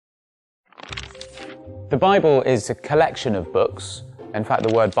The Bible is a collection of books. In fact,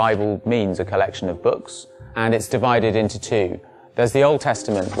 the word Bible means a collection of books, and it's divided into two. There's the Old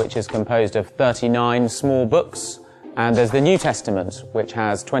Testament, which is composed of 39 small books, and there's the New Testament, which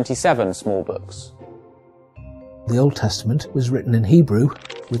has 27 small books. The Old Testament was written in Hebrew,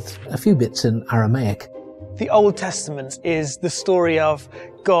 with a few bits in Aramaic. The Old Testament is the story of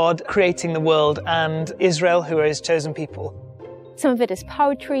God creating the world and Israel, who are his chosen people. Some of it is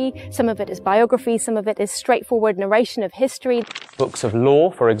poetry, some of it is biography, some of it is straightforward narration of history. Books of law,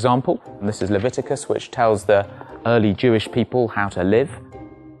 for example. This is Leviticus, which tells the early Jewish people how to live.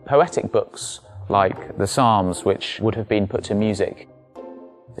 Poetic books, like the Psalms, which would have been put to music.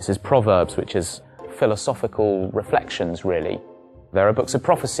 This is Proverbs, which is philosophical reflections, really. There are books of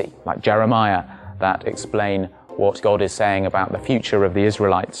prophecy, like Jeremiah, that explain what God is saying about the future of the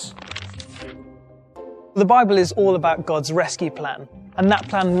Israelites. The Bible is all about God's rescue plan, and that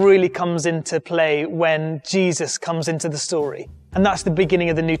plan really comes into play when Jesus comes into the story. And that's the beginning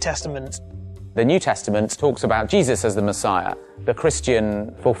of the New Testament. The New Testament talks about Jesus as the Messiah, the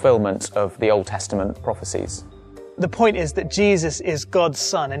Christian fulfillment of the Old Testament prophecies. The point is that Jesus is God's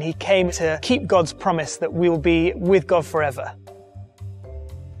Son, and he came to keep God's promise that we will be with God forever.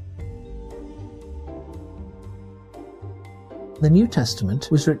 The New Testament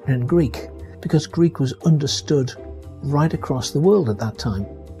was written in Greek, because Greek was understood right across the world at that time.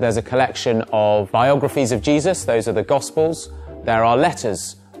 There's a collection of biographies of Jesus, those are the Gospels. There are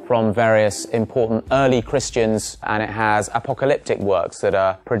letters from various important early Christians, and it has apocalyptic works that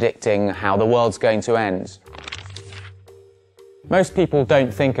are predicting how the world's going to end. Most people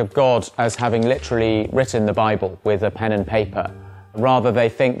don't think of God as having literally written the Bible with a pen and paper. Rather, they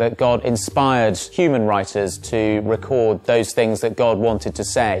think that God inspired human writers to record those things that God wanted to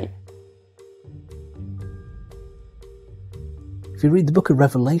say. If you read the book of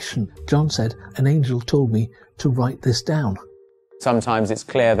Revelation, John said, "An angel told me to write this down." Sometimes it's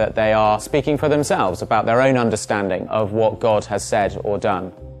clear that they are speaking for themselves about their own understanding of what God has said or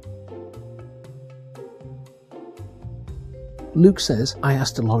done. Luke says, "I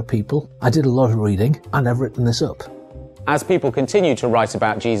asked a lot of people, I did a lot of reading, and I've written this up." As people continued to write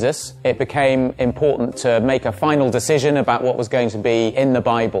about Jesus, it became important to make a final decision about what was going to be in the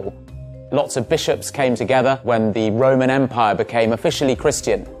Bible. Lots of bishops came together when the Roman Empire became officially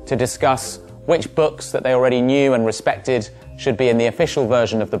Christian to discuss which books that they already knew and respected should be in the official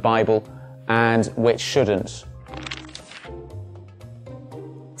version of the Bible and which shouldn't.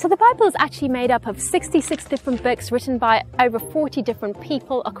 So the Bible is actually made up of 66 different books written by over 40 different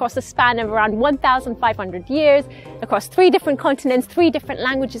people across a span of around 1,500 years, across 3 different continents, 3 different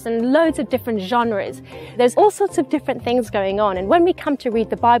languages, and loads of different genres. There's all sorts of different things going on, and when we come to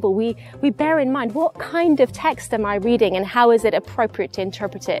read the Bible, we bear in mind what kind of text am I reading and how is it appropriate to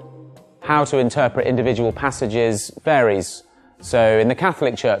interpret it. How to interpret individual passages varies. So in the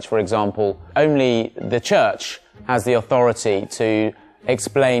Catholic Church, for example, only the Church has the authority to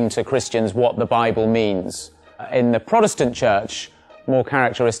explain to Christians what the Bible means. In the Protestant Church, more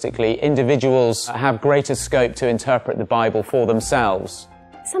characteristically, individuals have greater scope to interpret the Bible for themselves.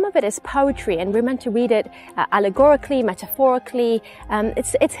 Some of it is poetry, and we're meant to read it allegorically, metaphorically.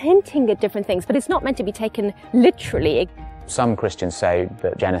 It's hinting at different things, but it's not meant to be taken literally. Some Christians say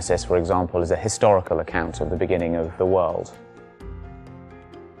that Genesis, for example, is a historical account of the beginning of the world.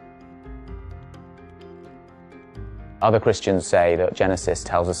 Other Christians say that Genesis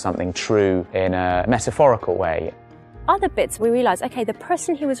tells us something true in a metaphorical way. Other bits we realize, okay, the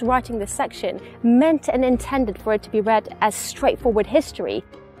person who was writing this section meant and intended for it to be read as straightforward history.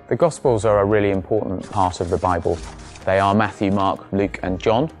 The Gospels are a really important part of the Bible. They are Matthew, Mark, Luke and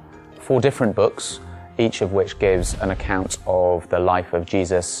John, 4 different books, each of which gives an account of the life of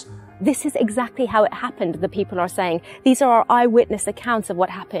Jesus. This is exactly how it happened, the people are saying. These are our eyewitness accounts of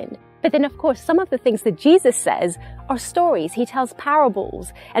what happened. But then, of course, some of the things that Jesus says are stories. He tells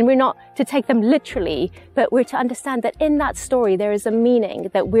parables, and we're not to take them literally, but we're to understand that in that story there is a meaning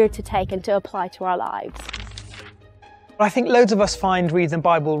that we're to take and to apply to our lives. I think loads of us find reading the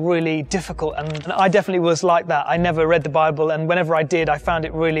Bible really difficult, and I definitely was like that. I never read the Bible, and whenever I did, I found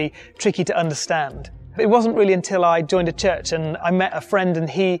it really tricky to understand. It wasn't really until I joined a church and I met a friend and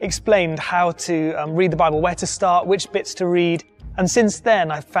he explained how to read the Bible, where to start, which bits to read. And since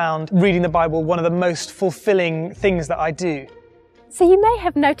then, I've found reading the Bible one of the most fulfilling things that I do. So you may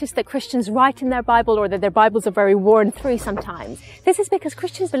have noticed that Christians write in their Bible, or that their Bibles are very worn through sometimes. This is because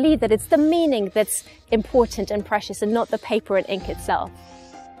Christians believe that it's the meaning that's important and precious and not the paper and ink itself.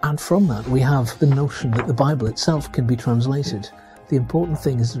 And from that, we have the notion that the Bible itself can be translated. The important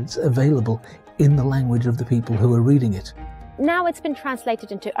thing is that it's available in the language of the people who are reading it. Now it's been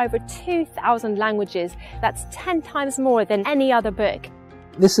translated into over 2,000 languages. That's 10 times more than any other book.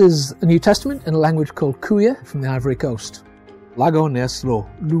 This is a New Testament in a language called Kuya from the Ivory Coast. Lago Neslo,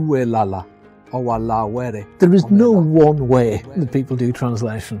 Luwe Lala, Owala Were. There is no one way that people do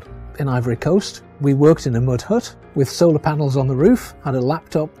translation. In Ivory Coast, we worked in a mud hut with solar panels on the roof, had a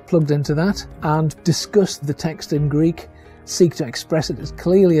laptop plugged into that, and discussed the text in Greek, seek to express it as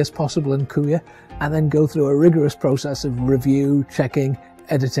clearly as possible in Kuya, and then go through a rigorous process of review, checking,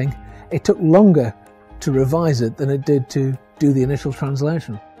 editing. It took longer to revise it than it did to do the initial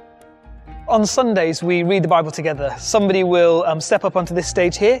translation. On Sundays, we read the Bible together. Somebody will step up onto this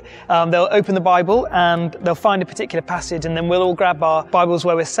stage here, they'll open the Bible and they'll find a particular passage, and then we'll all grab our Bibles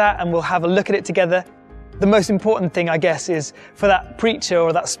where we're sat and we'll have a look at it together. The most important thing, I guess, is for that preacher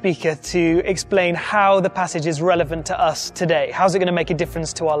or that speaker to explain how the passage is relevant to us today. How's it going to make a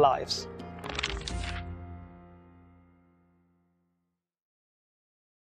difference to our lives?